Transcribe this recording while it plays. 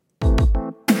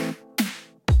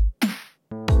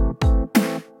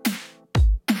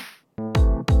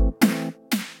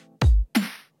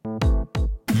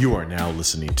You are now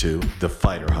listening to the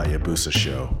Fighter Hayabusa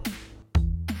Show.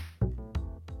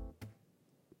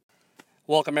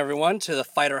 Welcome, everyone, to the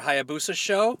Fighter Hayabusa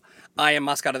Show. I am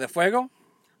Mascara de Fuego.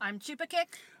 I'm Chupa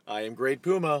Kick. I am Great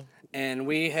Puma. And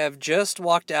we have just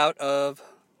walked out of...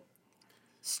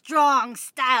 Strong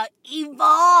Style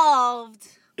Evolved.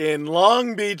 In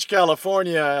Long Beach,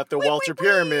 California at the Walter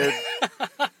Pyramid.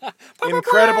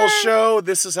 Incredible show.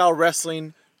 This is how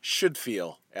wrestling should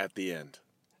feel at the end.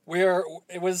 I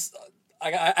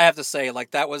have to say,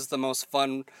 like, that was the most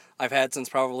fun I've had since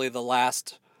probably the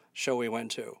last show we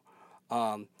went to.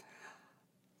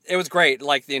 It was great.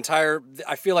 Like,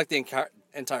 I feel like the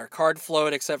entire card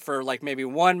flowed except for, like, maybe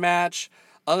one match.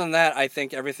 Other than that, I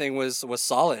think everything was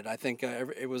solid. I think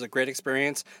it was a great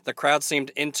experience. The crowd seemed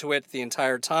into it the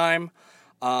entire time.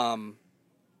 The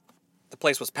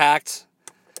place was packed.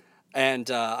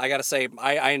 And I got to say,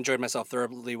 I enjoyed myself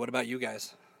thoroughly. What about you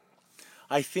guys?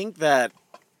 I think that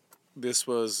this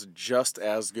was just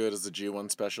as good as the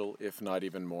G1 special, if not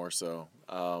even more so.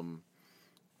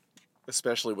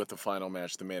 Especially with the final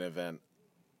match, the main event.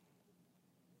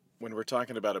 When we're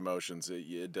talking about emotions,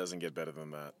 it doesn't get better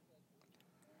than that.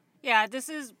 Yeah, this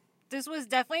was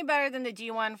definitely better than the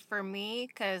G1 for me,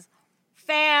 because,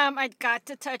 fam, I got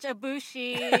to touch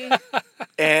Ibushi.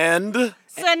 And?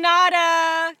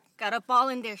 Sonata! Got a ball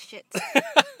in their shit.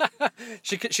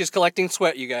 She's collecting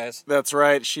sweat, you guys. That's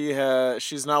right.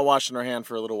 She's not washing her hand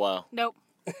for a little while. Nope.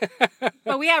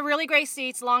 But we have really great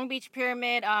seats. Long Beach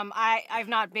Pyramid. I've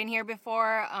not been here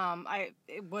before.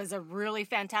 It was a really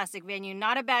fantastic venue.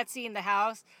 Not a bad seat in the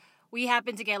house. We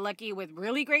happened to get lucky with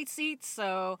really great seats,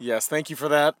 so... Yes, thank you for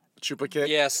that, Chupa Kick.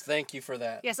 Yes, thank you for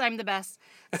that. Yes, I'm the best.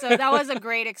 So that was a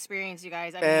great experience, you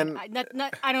guys. I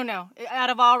don't know. Out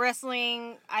of all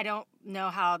wrestling, I don't know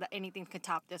how anything could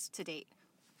top this to date.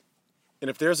 And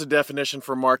if there's a definition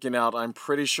for marking out, I'm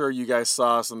pretty sure you guys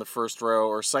saw us in the first row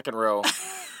or second row.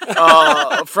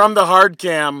 From the hard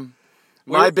cam,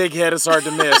 my big head is hard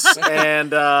to miss.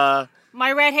 And...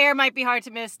 my red hair might be hard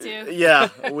to miss, too. Yeah,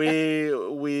 we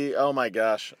oh my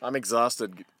gosh, I'm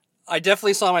exhausted. I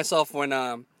definitely saw myself when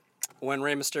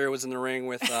Rey Mysterio was in the ring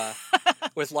with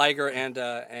with Liger and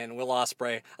Will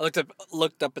Ospreay. I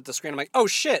looked up at the screen. I'm like, oh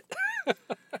shit.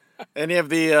 Any of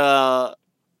the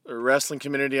wrestling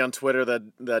community on Twitter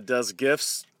that does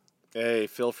GIFs, hey,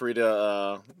 feel free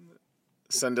to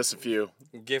send us a few.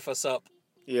 GIF us up.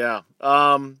 Yeah.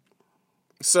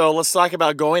 So let's talk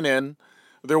about going in.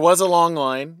 There was a long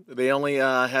line. They only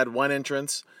had one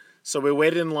entrance. So we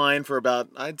waited in line for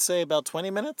I'd say about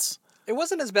 20 minutes. It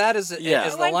wasn't as bad as the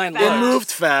line fast. looked. It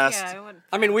moved fast. Yeah, it went fast.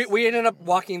 I mean, we ended up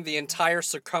walking the entire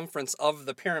circumference of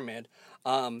the pyramid.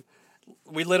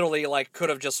 We literally could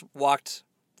have just walked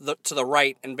to the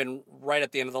right and been right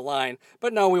at the end of the line.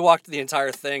 But no, we walked the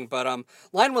entire thing. But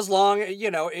line was long. You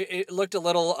know, it looked a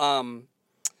little,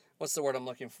 what's the word I'm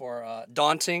looking for?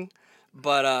 Daunting.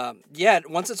 But, yeah,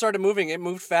 once it started moving, it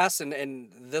moved fast, and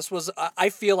this was, I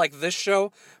feel like this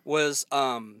show was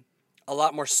a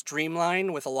lot more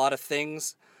streamlined with a lot of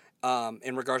things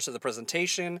in regards to the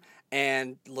presentation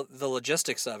and the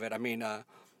logistics of it. I mean,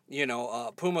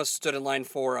 Puma stood in line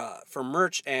for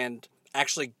merch and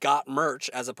actually got merch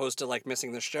as opposed to,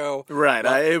 missing the show. Right,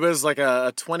 it was like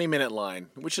a 20-minute line,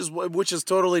 which is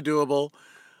totally doable.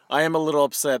 I am a little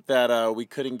upset that we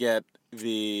couldn't get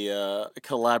the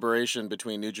collaboration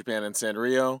between New Japan and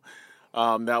Sanrio.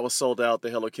 That was sold out. The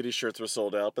Hello Kitty shirts were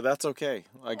sold out, but that's okay.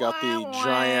 I got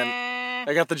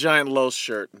the giant Los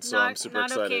shirt, and so I'm super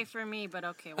excited. Not okay for me, but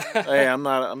okay. Hey, I'm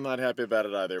not happy about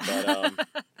it either.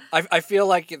 But I feel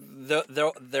like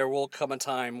there will come a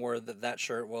time where that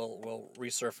shirt will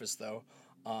resurface though,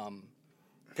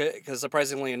 because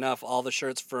surprisingly enough, all the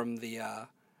shirts from the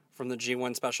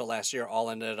G1 special last year all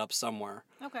ended up somewhere.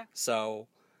 Okay. So.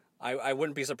 I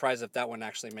wouldn't be surprised if that one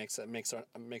actually makes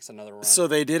another run. So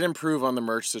they did improve on the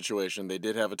merch situation. They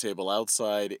did have a table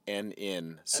outside and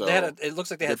in. So it looks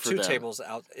like they had two tables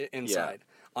out inside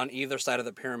on either side of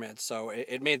the pyramid. So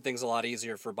it made things a lot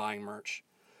easier for buying merch.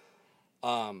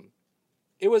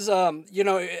 It was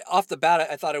off the bat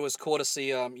I thought it was cool to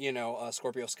see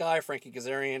Scorpio Sky, Frankie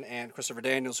Kazarian, and Christopher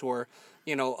Daniels, who are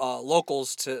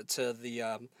locals to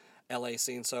the LA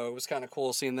scene, so it was kind of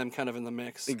cool seeing them kind of in the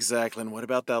mix. Exactly, and what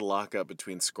about that lockup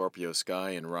between Scorpio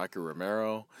Sky and Rocky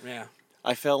Romero? Yeah.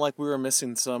 I felt like we were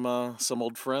missing some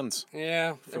old friends.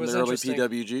 Yeah, from the early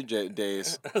PWG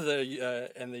days.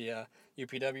 the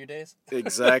UPW days?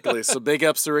 Exactly, so big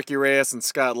ups to Ricky Reyes and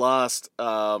Scott Lost.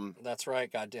 That's right,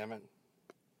 goddammit.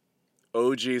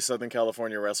 OG Southern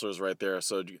California wrestlers right there,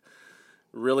 so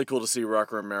really cool to see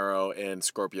Rocky Romero and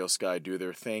Scorpio Sky do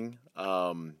their thing.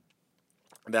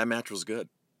 That match was good.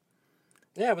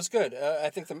 Yeah, it was good. I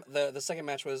think the second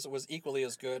match was equally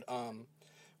as good.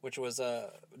 Which was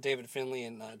David Finlay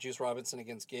and Juice Robinson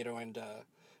against Gato and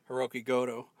Hiroki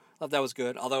Goto. Thought that was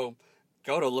good. Although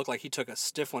Goto looked like he took a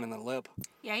stiff one in the lip.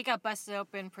 Yeah, he got busted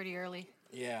open pretty early.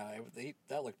 Yeah,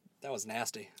 that was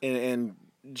nasty. And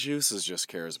Juice is just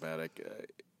charismatic.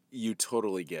 You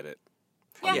totally get it.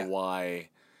 Yeah. Why,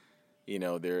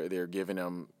 they're giving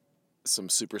him some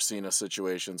Super Cena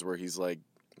situations where he's like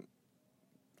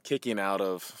kicking out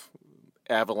of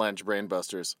avalanche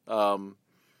brainbusters.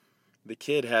 The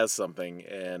kid has something,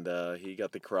 and he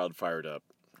got the crowd fired up.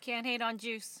 Can't hate on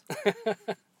Juice.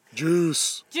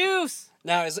 Juice. Juice.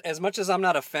 Now, as much as I'm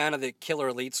not a fan of the Killer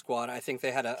Elite Squad, I think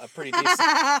they had a pretty decent...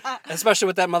 especially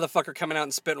with that motherfucker coming out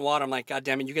and spitting water. I'm like, God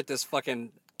damn it, you get this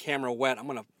fucking camera wet, I'm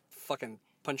gonna fucking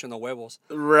punch you in the huevos.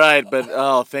 Right,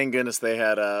 but thank goodness they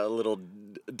had little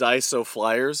Daiso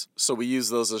flyers, so we use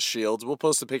those as shields. We'll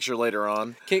post a picture later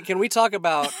on. Can we talk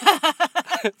about,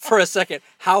 for a second,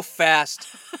 how fast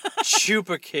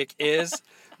Chupa Kick is?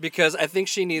 Because I think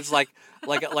she needs like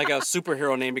a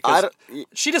superhero name because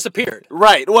she disappeared.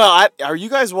 Right. Well, are you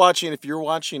guys watching? If you're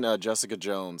watching Jessica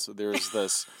Jones, there's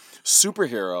this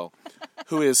superhero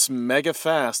who is mega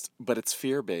fast, but it's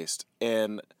fear based,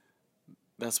 and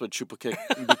that's what Chupa Kick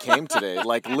became today.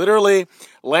 Like literally,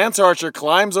 Lance Archer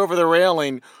climbs over the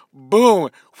railing, boom.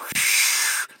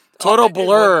 Total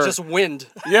blur. Just wind.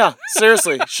 Yeah,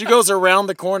 seriously. She goes around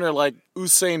the corner like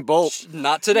Usain Bolt.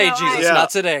 Not today, No, Jesus. Yeah.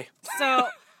 Not today. So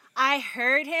I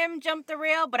heard him jump the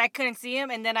rail, but I couldn't see him.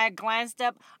 And then I glanced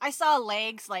up. I saw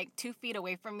legs like 2 feet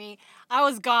away from me. I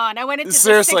was gone. I went into the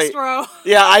Seriously. 6th row.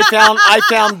 Yeah, I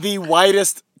found the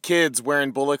whitest kids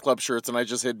wearing Bullet Club shirts, and I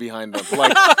just hid behind them.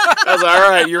 Like, I was like, all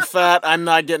right, you're fat. I'm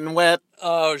not getting wet.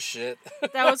 Oh, shit.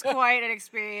 That was quite an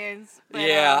experience. But,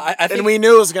 Yeah, I think... And we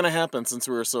knew it was going to happen since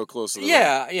we were so close to the ring.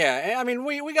 Yeah. I mean,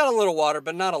 we got a little water,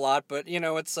 but not a lot. But,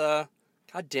 it's...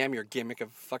 God damn your gimmick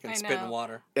of fucking I spitting know.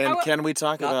 water. And can we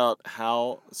talk about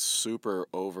how super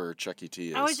over Chuck E. T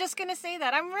is? I was just going to say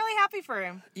that. I'm really happy for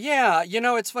him. Yeah,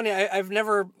 it's funny. I've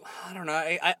never... I don't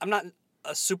know. I'm not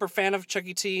a super fan of Chuck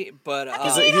E. T, but...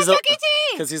 He's Chuck E. T!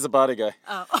 Because he's a body guy.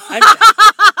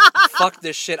 Fuck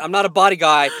this shit. I'm not a body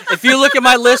guy. If you look at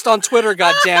my list on Twitter,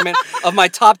 goddammit, of my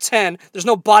top 10, there's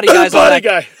no body guys on that.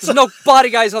 There's no body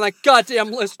guys on that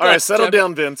goddamn list. All right, settle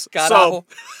down, Vince.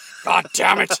 God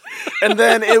damn it. And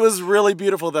then it was really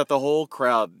beautiful that the whole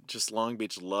crowd, just Long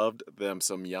Beach, loved them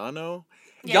some Yano.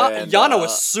 And, Yano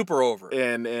was super over.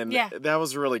 And that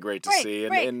was really great to see.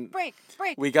 Break.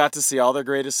 We got to see all their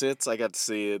greatest hits. I got to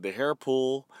see the hair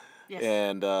pull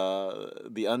and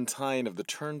the untying of the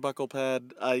turnbuckle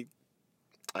pad.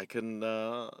 I couldn't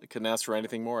ask for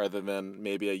anything more other than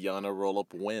maybe a Yano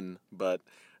roll-up win, but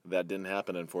that didn't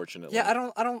happen, unfortunately. Yeah,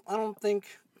 I don't think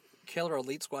Killer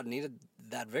Elite Squad needed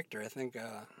that victor. I think,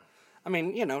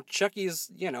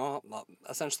 Chucky's,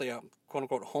 essentially a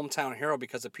quote-unquote hometown hero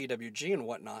because of PWG and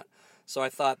whatnot. So I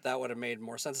thought that would have made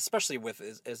more sense, especially with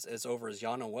as over as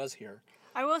Yano was here.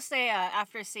 I will say,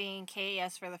 after seeing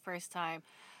KES for the first time,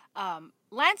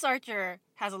 Lance Archer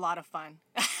has a lot of fun.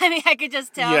 I mean, I could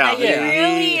just tell that he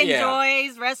really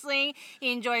enjoys wrestling.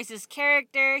 He enjoys his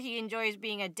character. He enjoys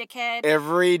being a dickhead.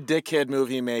 Every dickhead move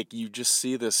he make, you just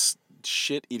see this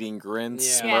shit-eating grin,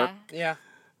 smirk. Yeah.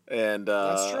 And,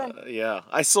 that's true. Yeah.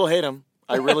 I still hate him.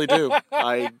 I really do.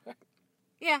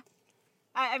 Yeah.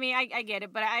 I mean, I get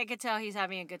it, but I could tell he's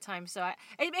having a good time. So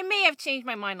it may have changed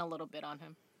my mind a little bit on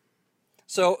him.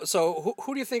 So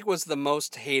who do you think was the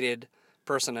most hated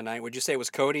person tonight? Would you say it was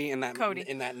Cody in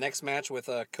that next match with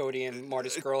Cody and Marty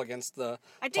Scurll against the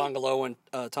Tongalo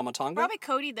and Tama Tonga? Probably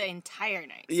Cody the entire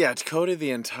night. Yeah, it's Cody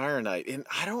the entire night. And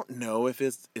I don't know if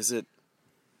is it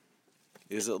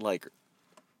like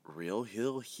real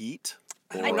heel heat?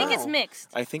 I think it's mixed.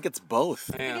 I think it's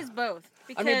both. I think it's both.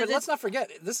 I mean, but let's not forget,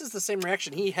 this is the same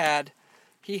reaction he had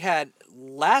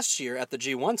last year at the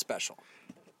G1 special.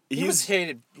 He was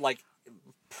hated like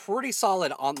pretty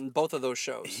solid on both of those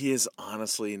shows. He is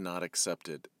honestly not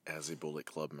accepted as a Bullet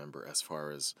Club member as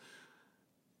far as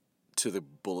to the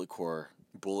Bullet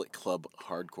Club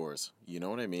hardcores. You know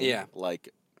what I mean? Yeah.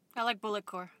 I like Bullet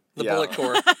Core. Bullet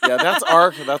Core. Yeah,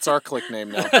 that's our click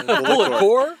name now. Bullet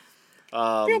Core?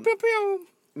 Pew, pew, pew.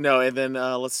 No, and then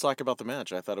let's talk about the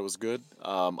match. I thought it was good.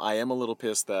 I am a little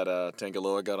pissed that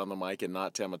Tangaloa got on the mic and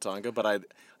not Tama Tonga, but I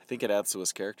think it adds to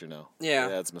his character now. Yeah.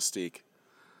 It adds mystique.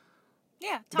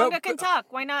 Yeah, Tonga can talk.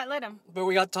 Why not let him? But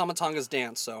we got Tama Tonga's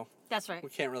dance, so that's right. We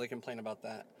can't really complain about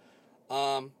that.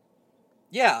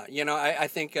 Yeah, I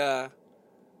think there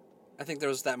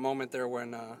was that moment there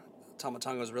when Tama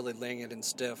Tonga was really laying it in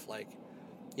stiff, like,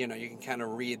 you can kind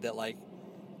of read that, like,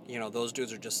 those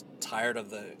dudes are just tired of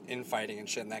the infighting and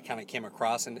shit, and that kind of came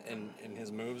across in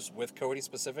his moves with Cody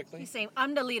specifically. He's saying,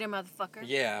 I'm the leader, motherfucker.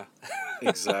 Yeah.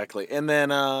 Exactly. And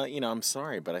then, I'm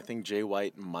sorry, but I think Jay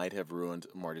White might have ruined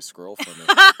Marty Scurll for me.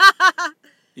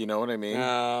 You know what I mean?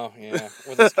 Oh, yeah.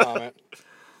 With his comment.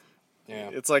 Yeah.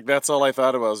 It's like that's all I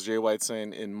thought about was Jay White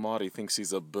saying, and Marty thinks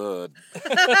he's a bird.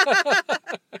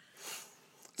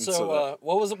 So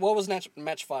what was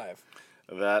match 5?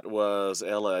 That was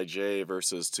LIJ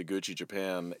versus Taguchi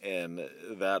Japan, and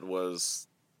that was,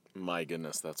 my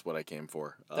goodness, that's what I came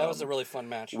for. That was a really fun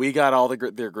match. We got all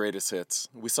their greatest hits.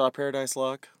 We saw Paradise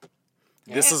Lock.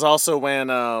 Yeah. This is also when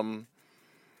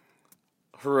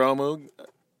Hiromu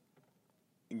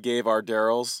gave our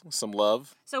Darryls some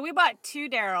love. So we bought 2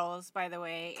 Darryls, by the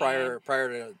way. Prior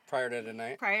to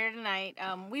tonight. Prior to tonight.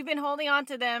 We've been holding on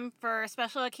to them for a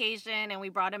special occasion, and we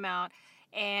brought them out.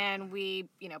 And we,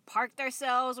 parked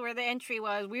ourselves where the entry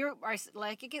was. We were,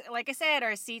 like I said,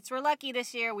 our seats were lucky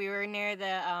this year. We were near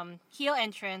the heel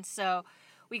entrance, so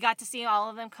we got to see all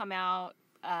of them come out.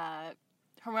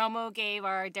 Hiromu gave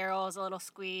our Darryls a little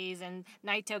squeeze, and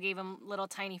Naito gave him little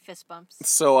tiny fist bumps.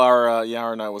 So our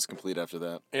night was complete after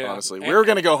that. Yeah. Honestly, we were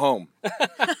gonna go home.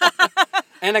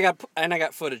 And I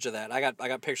got footage of that. I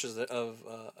got pictures of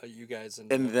you guys.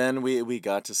 And then we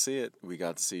got to see it. We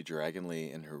got to see Dragon Lee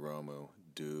and Hiromu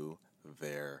do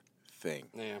their thing.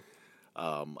 Yeah.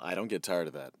 I don't get tired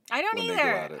of that. I don't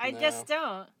either. I just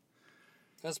don't.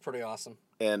 That's pretty awesome.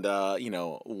 And,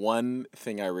 one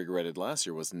thing I regretted last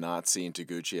year was not seeing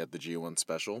Taguchi at the G1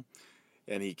 special.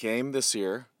 And he came this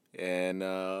year, and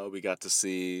we got to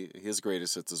see his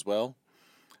greatest hits as well.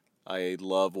 I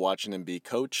love watching him be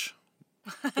coach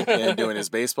and doing his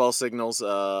baseball signals.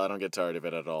 I don't get tired of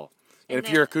it at all. And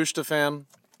if you're a Kushida fan...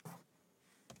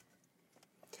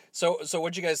 So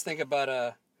what'd you guys think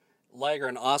about Liger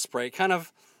and Ospreay? Kind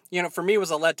of, for me it was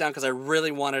a letdown because I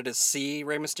really wanted to see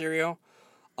Rey Mysterio.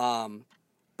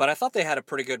 But I thought they had a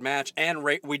pretty good match, and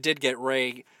we did get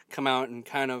Rey come out and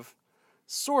kind of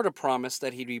sort of promise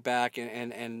that he'd be back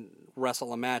and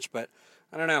wrestle a match, but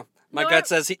I don't know. My gut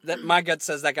says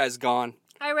that guy's gone.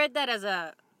 I read that as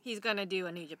he's gonna do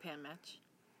a New Japan match.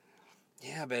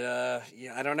 Yeah, but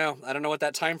I don't know. I don't know what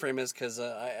that time frame is because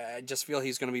I just feel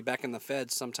he's gonna be back in the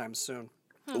Fed sometime soon.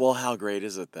 Well, how great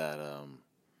is it that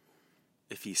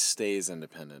if he stays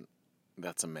independent,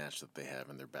 that's a match that they have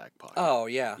in their back pocket. Oh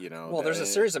yeah. Well, there's a that-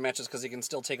 series of matches because he can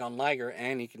still take on Liger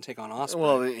and he can take on Ospreay.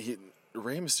 Well,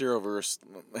 Rey Mysterio versus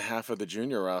half of the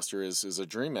junior roster is a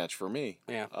dream match for me.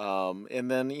 Yeah.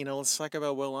 And then let's talk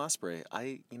about Will Ospreay.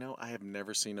 I have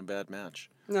never seen a bad match.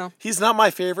 No. He's not my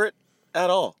favorite at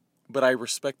all, but I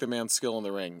respect the man's skill in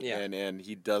the ring. Yeah. And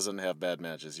he doesn't have bad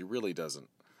matches. He really doesn't.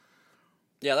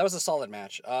 Yeah, that was a solid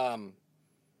match.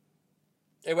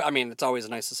 It's always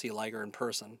nice to see Liger in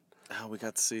person. Oh, we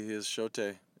got to see his shote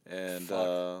and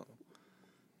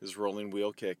his rolling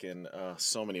wheel kick and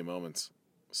so many moments.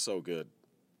 So good.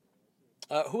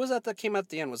 Who was that came out at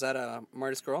the end? Was that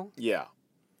Marty Scurll? Yeah.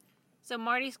 So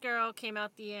Marty Scurll came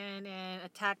out the end and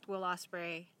attacked Will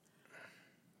Ospreay.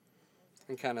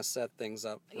 And kind of set things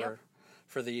up Yep.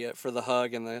 for the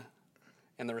hug and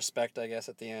the respect, I guess,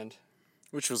 at the end.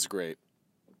 Which was great.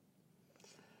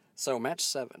 So match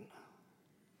 7.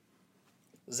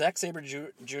 Zack Sabre Jr.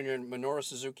 and Minoru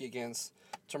Suzuki against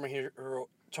Tomohiro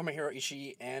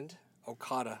Ishii and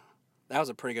Okada. That was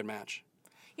a pretty good match.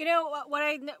 What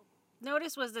I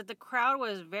noticed was that the crowd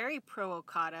was very pro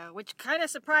Okada, which kind of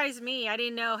surprised me. I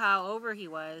didn't know how over he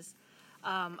was.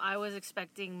 I was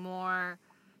expecting more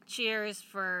cheers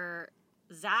for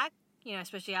Zack,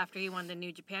 especially after he won the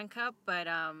New Japan Cup. But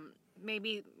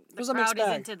maybe the crowd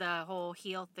is into the whole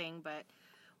heel thing. But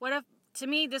to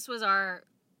me, this was our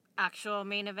actual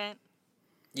main event.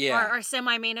 Yeah. Our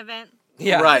semi-main event.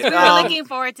 Yeah. Right. We were looking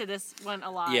forward to this one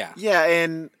a lot. Yeah. Yeah,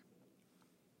 and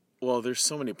well, there's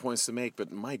so many points to make,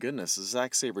 but my goodness,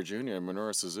 Zack Sabre Jr. and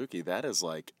Minoru Suzuki, that is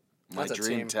like my That's a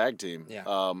dream team. tag team.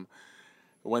 Yeah.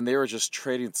 When they were just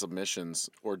trading submissions,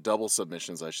 or double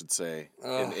submissions, I should say,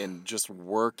 and just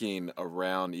working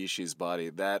around Ishii's body,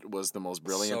 that was the most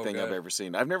brilliant So thing I've good. ever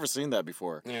seen. I've never seen that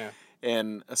before. Yeah.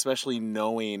 And especially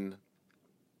knowing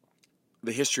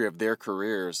the history of their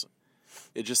careers,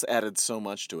 it just added so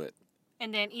much to it.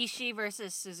 And then Ishii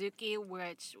versus Suzuki,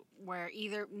 where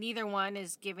neither one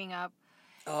is giving up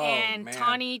and man.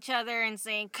 taunting each other and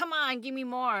saying, "Come on, give me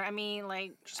more." I mean,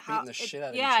 Just beating the shit out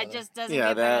of each yeah, other. it just doesn't Yeah,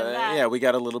 get better than that. yeah, we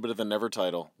got a little bit of the never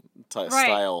title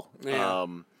style. Yeah.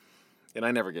 And I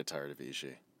never get tired of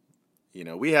Ishii.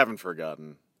 We haven't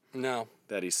forgotten No.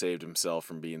 that he saved himself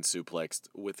from being suplexed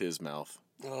with his mouth.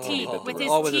 Teeth. With his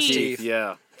Oh, with his teeth. teeth.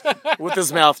 Yeah. With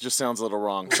his mouth just sounds a little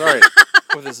wrong. Sorry.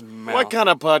 With his mouth. What kind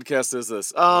of podcast is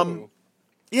this? Ooh.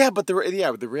 Yeah, but the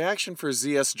reaction for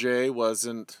ZSJ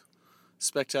wasn't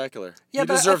spectacular. Yeah, he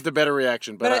but deserved a better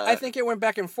reaction. But I think it went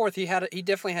back and forth. He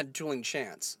definitely had dueling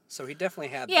chance. So he definitely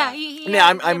had Yeah, that. he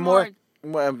I'm more.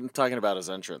 Well, I'm talking about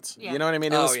his entrance. Yeah. You know what I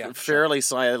mean? It Oh, was yeah, fairly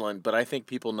silent, but I think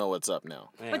people know what's up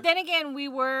now. Yeah. But then again, we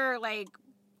were like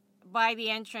by the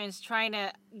entrance trying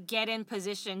to get in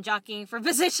position, jockeying for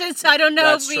position. So I don't know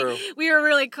That's if true. we were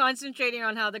really concentrating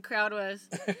on how the crowd was.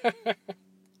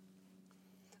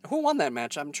 Who won that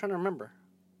match? I'm trying to remember.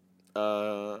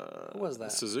 Who was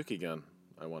that? Suzuki Gun,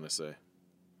 I want to say.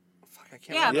 Fuck, I can't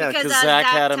Yeah, remember. Yeah, because 'cause Zach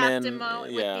had him tapped in-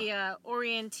 out yeah. with the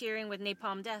orienteering with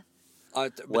Napalm Death.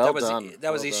 But Well that was done.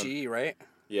 that was Well done. Ishii, right?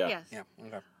 Yeah. Yes. Yeah.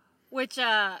 Okay.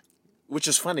 Which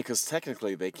is funny because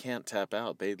technically they can't tap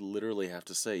out. They literally have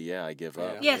to say, "Yeah, I give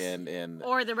up." Yes. And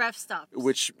Or the ref stops.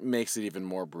 which makes it even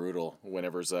more brutal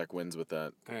whenever Zach wins with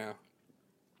that. Yeah.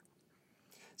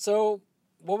 So,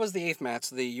 what was the 8th match?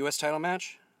 The U.S. title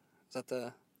match? Does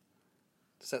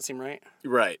that seem right?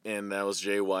 Right, and that was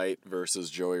Jay White versus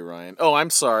Joey Ryan. Oh, I'm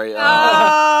sorry. Oh.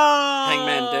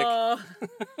 I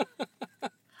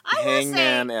will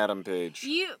Hangman say, Adam Page.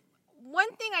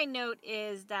 one thing I note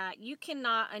is that you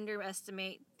cannot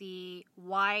underestimate the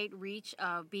wide reach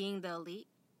of being the elite.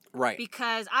 Right.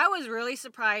 Because I was really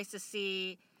surprised to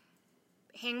see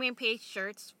Hangman Page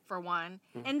shirts, for one.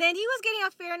 Mm-hmm. And then he was getting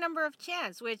a fair number of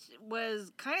chants, which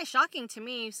was kind of shocking to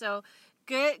me. So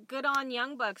good on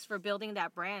Young Bucks for building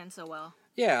that brand so well.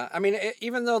 Yeah, I mean,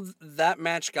 even though that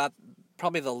match got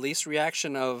probably the least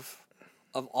reaction of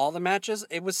all the matches,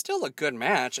 it was still a good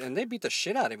match, and they beat the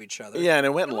shit out of each other. Yeah, and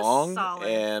it went It was long, solid.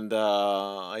 and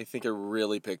I think it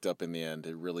really picked up in the end.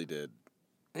 It really did.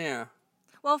 Yeah.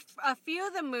 Well, a few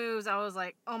of the moves, I was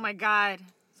like, oh my God,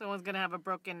 someone's going to have a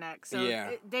broken neck. So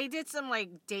Yeah. they did some, like,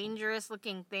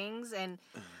 dangerous-looking things, and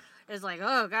it's like,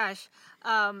 oh, gosh.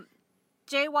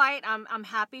 Jay White, I'm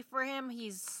happy for him.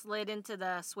 He's slid into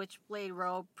the Switchblade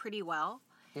role pretty well.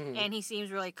 Mm-hmm. And he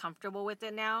seems really comfortable with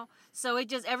it now. So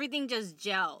everything just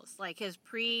gels. Like his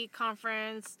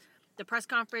pre-conference, the press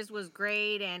conference was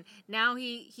great, and now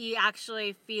he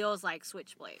actually feels like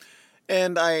Switchblade.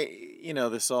 And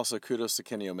this also kudos to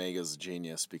Kenny Omega's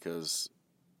genius because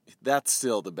that's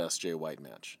still the best Jay White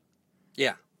match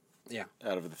Yeah. Yeah.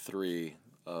 out of the three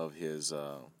of his.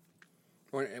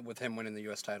 With him winning the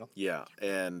U.S. title. Yeah,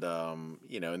 and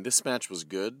and this match was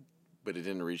good, but it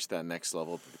didn't reach that next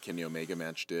level that the Kenny Omega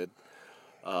match did.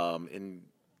 And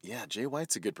yeah, Jay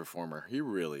White's a good performer. He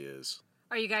really is.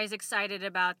 Are you guys excited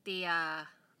about the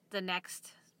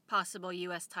next possible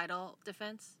U.S. title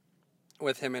defense?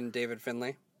 With him and David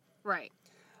Finlay. Right.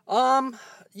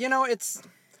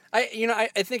 I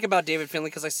think about David Finlay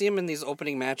because I see him in these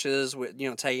opening matches with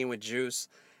tagging with Juice,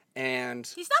 and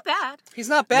He's not bad. he's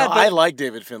not bad. No, but I like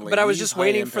David Finlay. But I was He's just high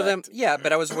waiting for them. impact. Yeah,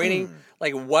 but I was waiting.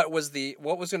 Like, what was going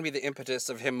to be the impetus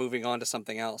of him moving on to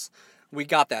something else? We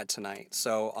got that tonight.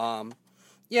 So,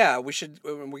 yeah, we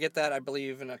get that. I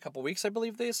believe in a couple weeks. I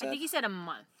believe they I said think he said a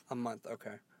month. a month.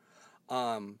 Okay.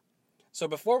 So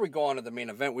before we go on to the main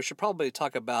event, we should probably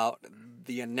talk about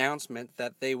the announcement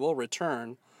that they will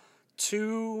return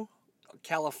to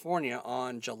California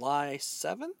on July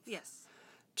 7th. Yes.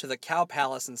 To the Cow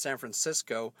Palace in San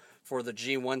Francisco for the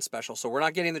G1 special. So we're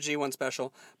not getting the G1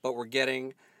 special, but we're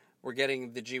getting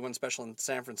the G1 special in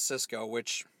San Francisco,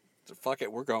 which, fuck it,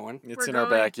 we're going. It's We're in our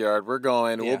going. backyard. We're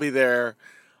going. Yeah. We'll be there.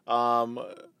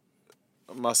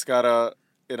 Mascara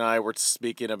and I were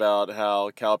speaking about how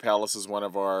Cow Palace is one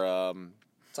of our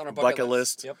It's on our bucket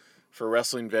list Yep. for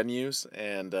wrestling venues,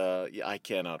 and I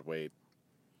cannot wait.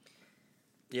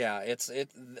 Yeah,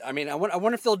 I mean, I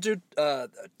wonder if they'll do a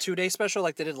 2-day special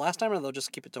like they did last time, or they'll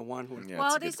just keep it to one. Yeah, Well,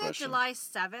 it's a they good said question. July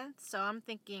 7th, so I'm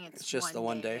thinking it's Just the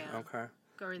one day. Yeah. Okay.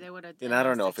 Or they would have. And I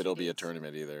don't know if it'll be a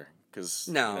tournament either, because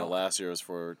No. last year was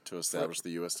to establish the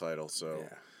U.S. title. So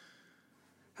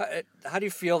Yeah. How do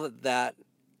you feel that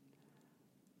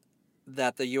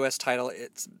the U.S. title,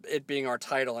 it being our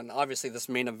title, and obviously this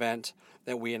main event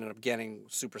that we ended up getting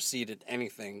superseded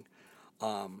anything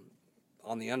on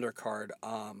the undercard.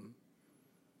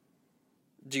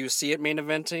 Do you see it main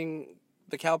eventing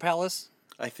the Cow Palace?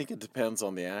 I think it depends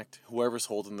on the act. Whoever's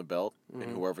holding the belt Mm-hmm.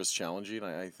 and whoever's challenging,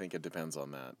 I think it depends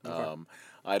on that. Okay.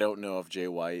 I don't know if Jay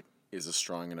White is a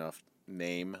strong enough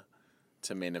name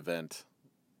to main event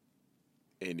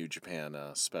a New Japan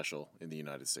special in the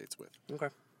United States with. Okay.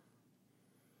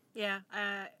 Yeah,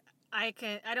 I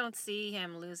don't see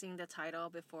him losing the title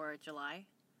before July,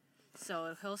 so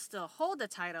if he'll still hold the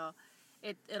title,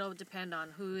 it'll depend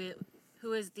on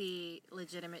who is the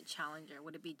legitimate challenger?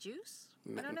 Would it be Juice?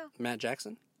 I don't know. Matt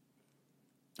Jackson?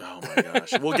 Oh my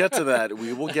gosh. We'll get to that.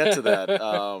 We will get to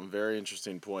that. Very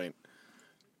interesting point.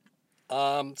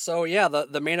 So yeah,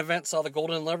 the main event saw the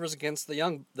Golden Lovers against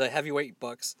the heavyweight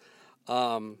Bucks.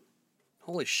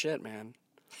 Holy shit, man.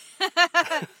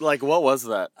 Like, what was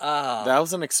that? Uh, That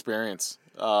was an experience.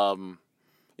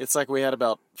 It's like we had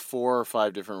about 4 or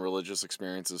 5 different religious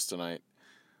experiences tonight.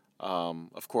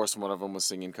 Of course, one of them was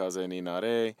singing Kaze ni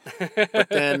Nare. But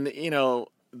then,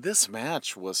 this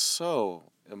match was so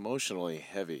emotionally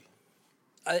heavy.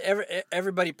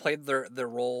 everybody played their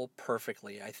role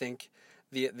perfectly. I think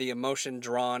the emotion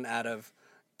drawn out of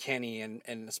Kenny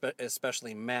and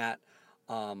especially Matt,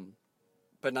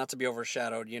 but not to be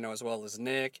overshadowed, as well as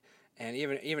Nick and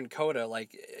even Coda. Like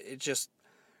it just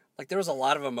like there was a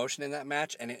lot of emotion in that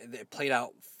match, and it played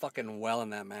out fucking well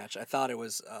in that match. I thought it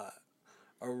was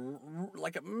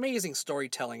like amazing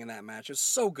storytelling in that match. It was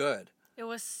so good. It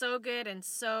was so good and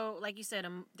so, like you said,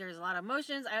 there's a lot of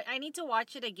emotions. I need to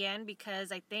watch it again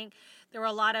because I think there were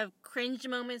a lot of cringe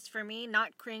moments for me.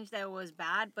 Not cringe that was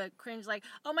bad, but cringe like,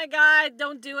 oh my God,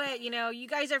 don't do it. You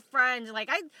guys are friends. Like,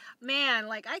 I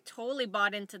totally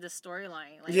bought into the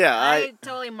storyline. Like, Yeah, I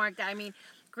totally marked that. I mean,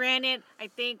 granted, I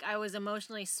think I was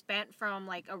emotionally spent from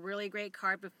like a really great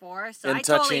card before. So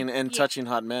touching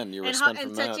hot men. You were spent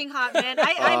from that. Touching hot men.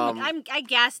 I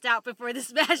gassed out before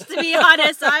this match, to be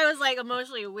honest. So I was like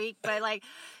emotionally weak, but like.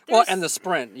 And the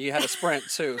sprint. You had a sprint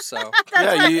too, so.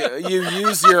 Yeah, you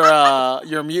use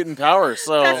your mutant power,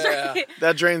 so right.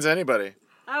 that drains anybody.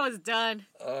 I was done.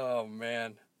 Oh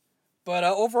man. But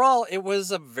overall, it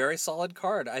was a very solid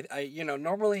card. I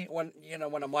normally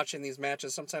when I'm watching these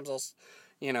matches, sometimes I'll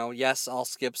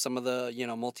skip some of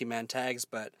the multi-man tags,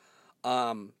 but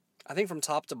I think from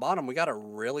top to bottom, we got a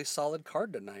really solid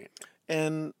card tonight.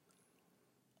 And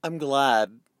I'm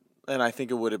glad, and I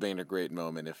think it would have been a great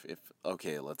moment if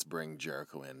okay, let's bring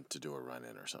Jericho in to do a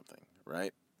run-in or something,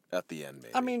 right? At the end,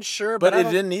 maybe. I mean, sure, but it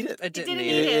didn't need it. It didn't need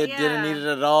need it. it. It didn't need it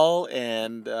at all,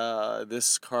 and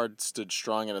this card stood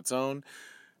strong in its own.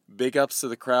 Big ups to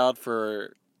the crowd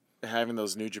for having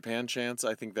those New Japan chants.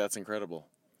 I think that's incredible.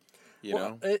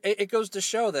 It goes to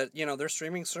show that their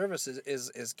streaming service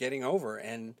is getting over,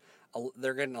 and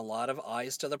they're getting a lot of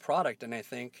eyes to the product. And I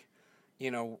think,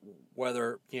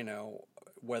 whether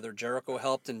Jericho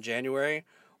helped in January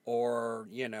or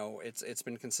it's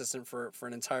been consistent for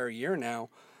an entire year now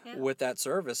with that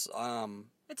service.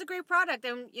 It's a great product,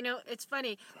 and it's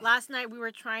funny. Last night we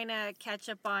were trying to catch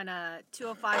up on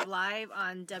 205 Live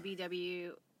on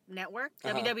WWE Network,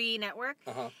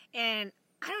 and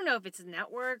I don't know if it's a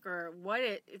network or what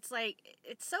it's like.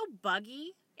 It's so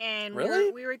buggy, and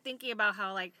really? we were thinking about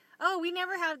how like, oh, we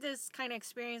never have this kind of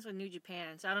experience with New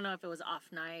Japan, so I don't know if it was off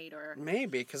night or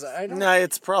maybe because I don't. No,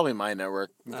 it's probably my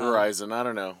network, Verizon. I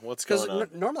don't know what's going on.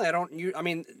 Because normally I don't use. I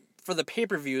mean, for the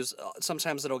pay-per-views,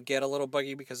 sometimes it'll get a little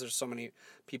buggy because there's so many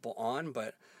people on,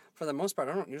 but for the most part,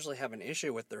 I don't usually have an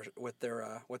issue with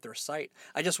their site.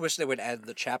 I just wish they would add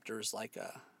the chapters like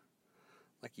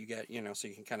you get, so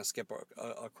you can kind of skip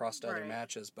across to other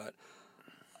matches. But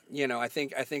I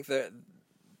think that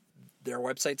their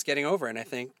website's getting over, and I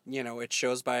think it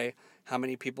shows by how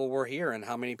many people were here and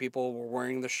how many people were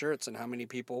wearing the shirts and how many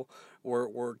people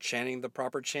were chanting the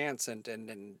proper chants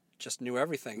and just knew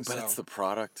everything. But it's the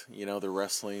product. The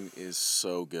wrestling is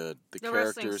so good. The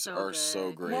characters are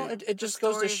so great. Well, it just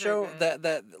goes to show that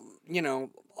the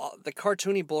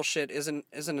cartoony bullshit isn't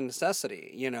a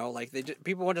necessity.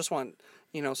 People just want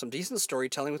some decent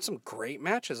storytelling with some great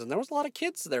matches, and there was a lot of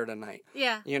kids there tonight.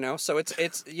 Yeah. So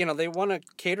it's they want to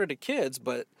cater to kids,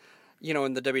 but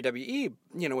in the WWE,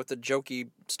 with the jokey,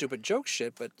 stupid joke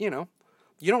shit, but you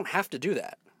don't have to do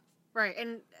that. Right,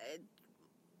 and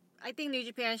I think New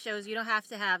Japan shows you don't have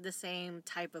to have the same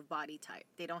type of body type.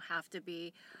 They don't have to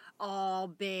be all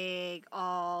big,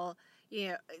 all,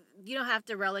 you don't have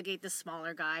to relegate the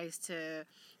smaller guys to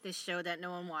this show that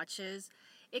no one watches.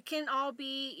 It can all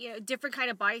be, different kind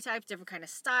of body types, different kind of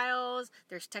styles.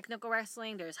 There's technical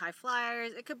wrestling, there's high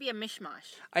flyers. It could be a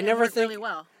mishmash. I never think really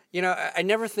well. I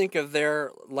never think of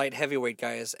their light heavyweight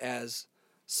guys as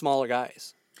smaller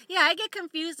guys. Yeah, I get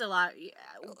confused a lot.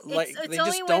 It's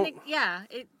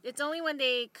only when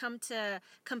they come to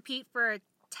compete for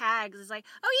tags. It's like,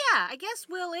 oh yeah, I guess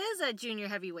Will is a junior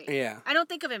heavyweight. Yeah. I don't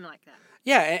think of him like that.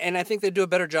 Yeah, and I think they do a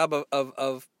better job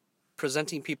of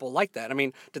presenting people like that. I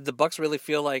mean, did the Bucks really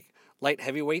feel like light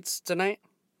heavyweights tonight?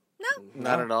 No.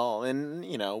 Not at all. And,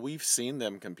 we've seen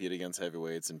them compete against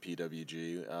heavyweights in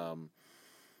PWG.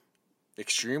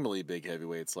 Extremely big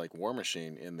heavyweights like War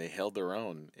Machine, and they held their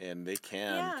own, and they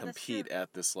can compete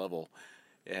at this level.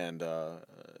 And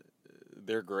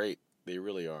They're great. They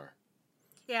really are.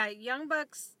 Yeah, Young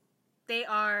Bucks, they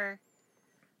are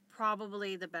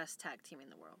probably the best tag team in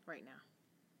the world right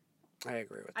now. I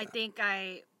agree with that. I think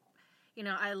I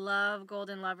love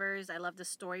Golden Lovers. I love the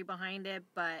story behind it,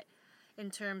 but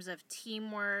in terms of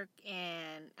teamwork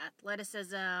and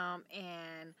athleticism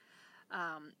and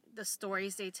the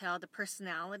stories they tell, the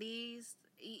personalities,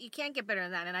 you can't get better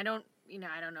than that. And I don't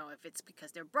know if it's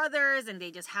because they're brothers and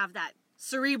they just have that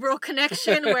cerebral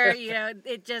connection where,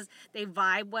 they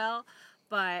vibe well.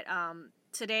 But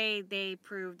today they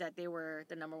proved that they were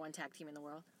the number one tag team in the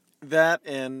world. That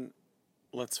and,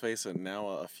 let's face it, now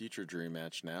a future dream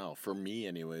match now, for me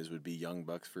anyways, would be Young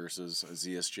Bucks versus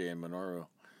ZSJ and Minoru.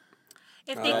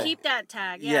 If they keep that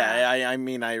tag, yeah. I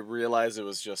mean, I realize it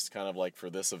was just kind of like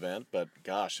for this event, but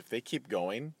gosh, if they keep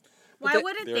going, why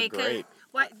wouldn't they're they? great.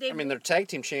 They're tag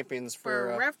team champions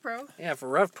for Rev Pro. Yeah, for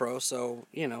Rev Pro, so,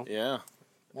 Yeah.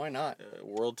 Why not?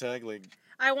 World Tag League.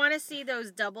 I want to see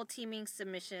those double teaming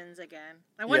submissions again.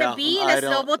 I want to be in a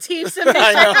double team submission.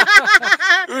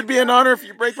 I know. It would be an honor if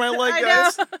you break my leg,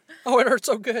 guys. Oh, it hurts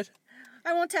so good.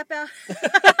 I won't tap out.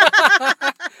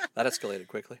 That escalated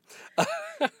quickly.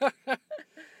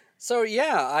 So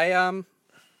yeah, I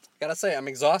gotta say I'm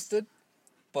exhausted,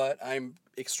 but I'm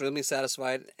extremely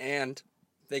satisfied, and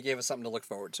they gave us something to look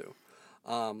forward to,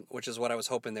 which is what I was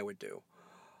hoping they would do.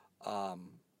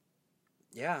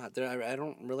 Yeah, I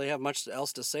don't really have much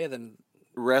else to say than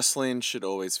wrestling should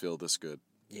always feel this good.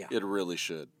 Yeah, it really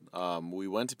should. We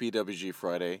went to PWG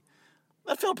Friday.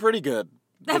 That felt pretty good.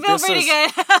 That felt pretty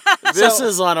good. This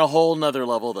is on a whole nother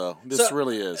level, though. This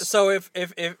really is. So if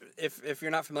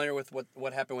you're not familiar with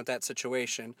what happened with that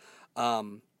situation,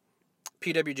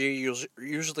 PWG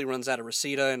usually runs out of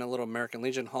Reseda in a little American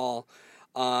Legion hall.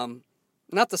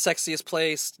 Not the sexiest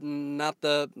place, not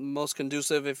the most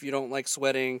conducive if you don't like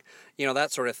sweating,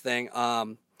 that sort of thing.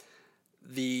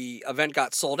 The event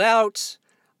got sold out.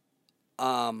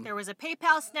 There was a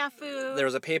PayPal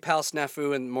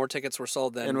snafu. And more tickets were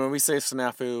sold than... And when we say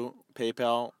snafu,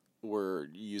 PayPal, we're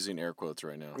using air quotes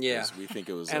right now. Yeah. We think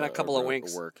it was and a couple of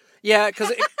winks. Work. Yeah,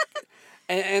 because...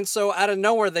 and so out of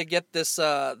nowhere, they get this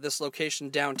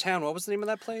location downtown. What was the name of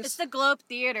that place? It's the Globe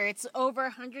Theater. It's over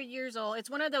 100 years old. It's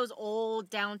one of those old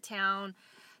downtown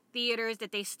theaters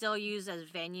that they still use as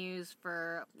venues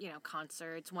for,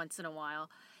 concerts once in a while.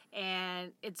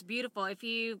 And it's beautiful. If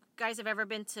you guys have ever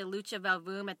been to Lucha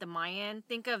Valvoom at the Mayan,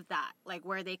 think of that, like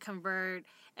where they convert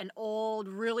an old,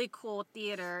 really cool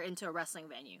theater into a wrestling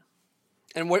venue.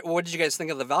 And what did you guys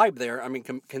think of the vibe there? I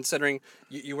mean, considering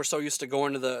you were so used to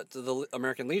going to the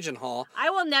American Legion Hall. I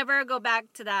will never go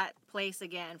back to that place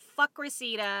again. Fuck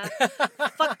Reseda.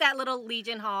 Fuck that little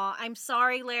Legion Hall. I'm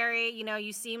sorry, Larry.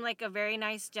 You seem like a very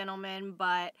nice gentleman,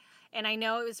 and I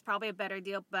know it was probably a better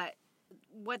deal, but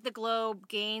what the Globe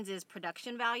gains is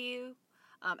production value,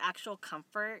 actual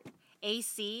comfort,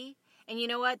 AC, and you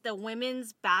know what? The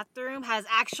women's bathroom has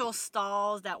actual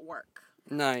stalls that work.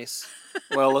 Nice.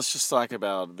 Well, let's just talk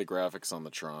about the graphics on the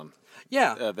Tron.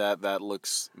 Yeah. That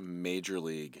looks major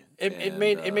league. It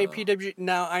made PWG.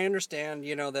 Now I understand,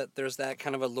 that there's that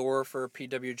kind of allure for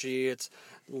PWG. It's,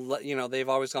 they've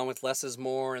always gone with less is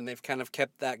more, and they've kind of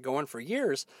kept that going for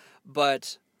years.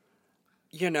 But,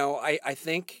 I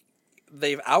think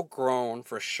they've outgrown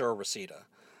for sure Reseda.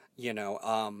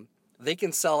 They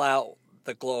can sell out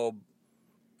the Globe,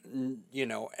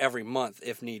 every month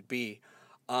if need be.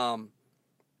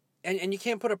 And you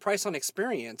can't put a price on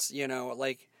experience,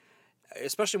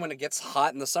 especially when it gets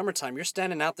hot in the summertime. You're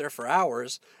standing out there for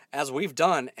hours, as we've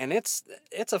done, and it's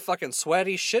a fucking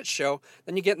sweaty shit show.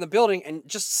 Then you get in the building, and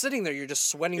just sitting there, you're just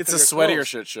sweating. It's through a your sweatier clothes.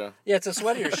 shit show. Yeah, it's a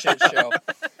sweatier shit show.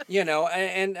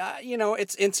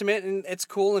 It's intimate and it's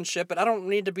cool and shit, but I don't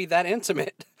need to be that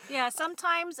intimate. Yeah,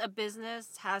 sometimes a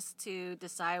business has to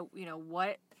decide,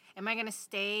 what... Am I going to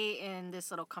stay in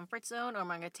this little comfort zone, or am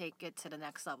I going to take it to the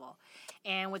next level?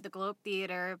 And with the Globe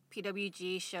Theater,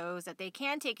 PWG shows that they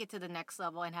can take it to the next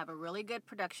level and have a really good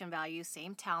production value,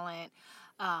 same talent.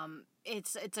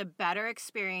 It's a better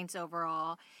experience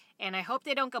overall. And I hope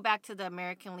they don't go back to the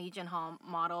American Legion Hall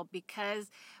model, because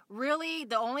really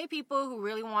the only people who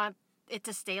really want it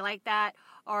to stay like that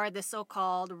are the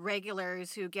so-called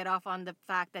regulars who get off on the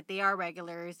fact that they are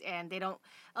regulars and they don't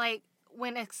like...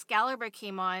 When Excalibur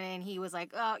came on and he was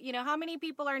like, how many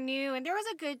people are new? And there was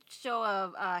a good show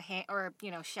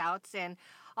of shouts, and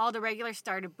all the regulars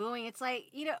started booing. It's like,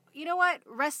 you know what?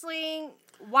 Wrestling,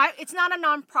 why? It's not a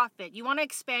nonprofit. You want to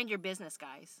expand your business,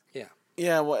 guys. Yeah.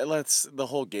 Yeah, well, the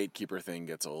whole gatekeeper thing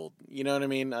gets old. You know what I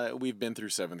mean? We've been through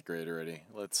 7th grade already.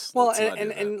 Let's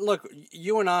look,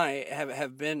 you and I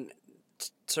have been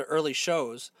to early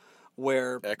shows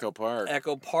where Echo Park.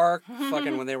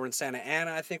 fucking when they were in Santa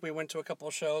Ana, I think we went to a couple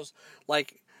of shows.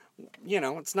 Like,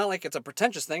 it's not like it's a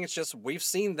pretentious thing. It's just we've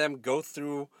seen them go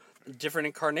through different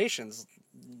incarnations.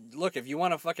 Look, if you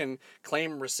want to fucking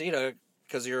claim Reseda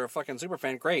because you're a fucking super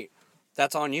fan, great.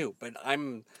 That's on you. But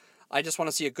I just want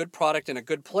to see a good product in a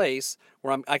good place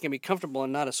where I can be comfortable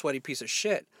and not a sweaty piece of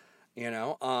shit.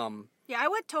 Yeah, I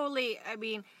would totally. I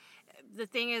mean, the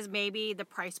thing is, maybe the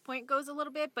price point goes a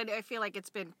little bit, but I feel like it's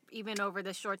been, even over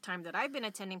the short time that I've been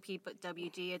attending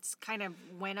PWG, it's kind of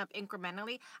went up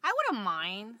incrementally. I wouldn't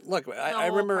mind. Look, the I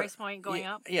whole remember price point going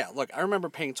up. Yeah, look, I remember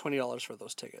paying $20 for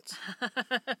those tickets,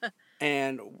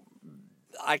 and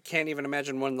I can't even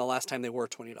imagine when the last time they were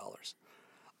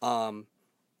 $20.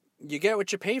 You get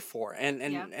what you pay for, and the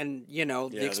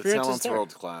experience the talent's is there.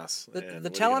 world class. The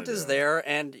talent is there,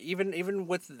 and even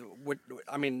with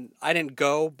I mean, I didn't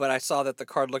go, but I saw that the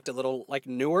card looked a little like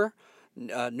newer,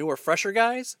 fresher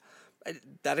guys.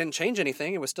 That didn't change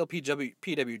anything. It was still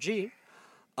PWG.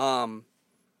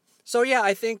 So yeah,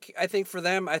 I think for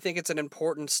them, I think it's an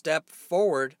important step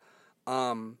forward,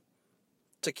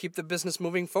 to keep the business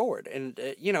moving forward, and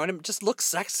and it just looks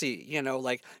sexy.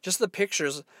 Like just the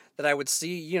pictures that I would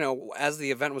see, as the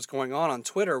event was going on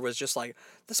Twitter was just like,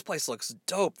 this place looks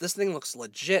dope. This thing looks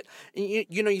legit. And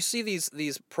you see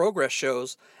these progress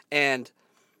shows, and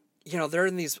they're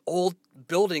in these old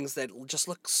buildings that just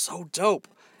look so dope.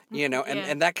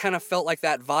 And that kind of felt like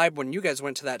that vibe when you guys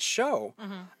went to that show.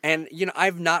 Mm-hmm. And,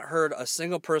 I've not heard a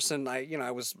single person,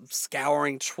 I was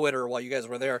scouring Twitter while you guys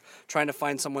were there, trying to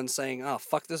find someone saying, oh,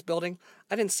 fuck this building.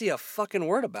 I didn't see a fucking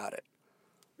word about it.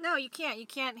 No, you can't. You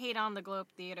can't hate on the Globe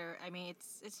Theater. I mean,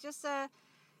 it's just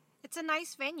it's a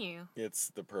nice venue. It's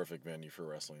the perfect venue for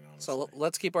wrestling, honestly. So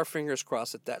let's keep our fingers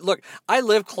crossed at that. Look, I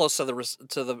live close to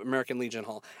the American Legion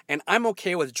Hall, and I'm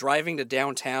okay with driving to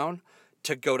downtown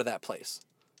to go to that place.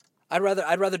 I'd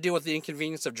rather deal with the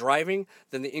inconvenience of driving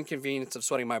than the inconvenience of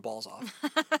sweating my balls off.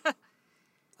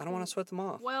 I don't want to sweat them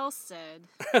off. Well said.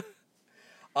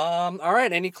 All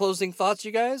right. Any closing thoughts,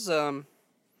 you guys? I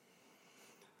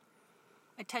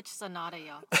touched Sonata,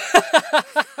 y'all.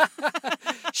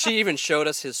 She even showed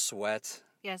us his sweat.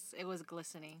 Yes, it was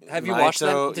glistening. Have you watched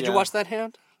that? Did you watch that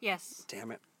hand? Yes.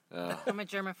 Damn it. I'm a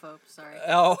germaphobe. Sorry.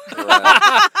 Oh.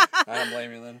 I don't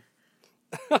blame you then.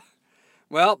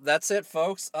 Well, that's it,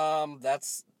 folks.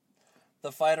 That's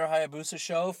the Fighter Hayabusa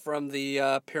show from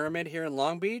the Pyramid here in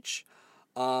Long Beach.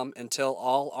 Until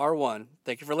all are one.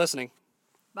 Thank you for listening.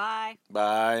 Bye.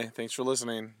 Bye. Thanks for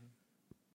listening.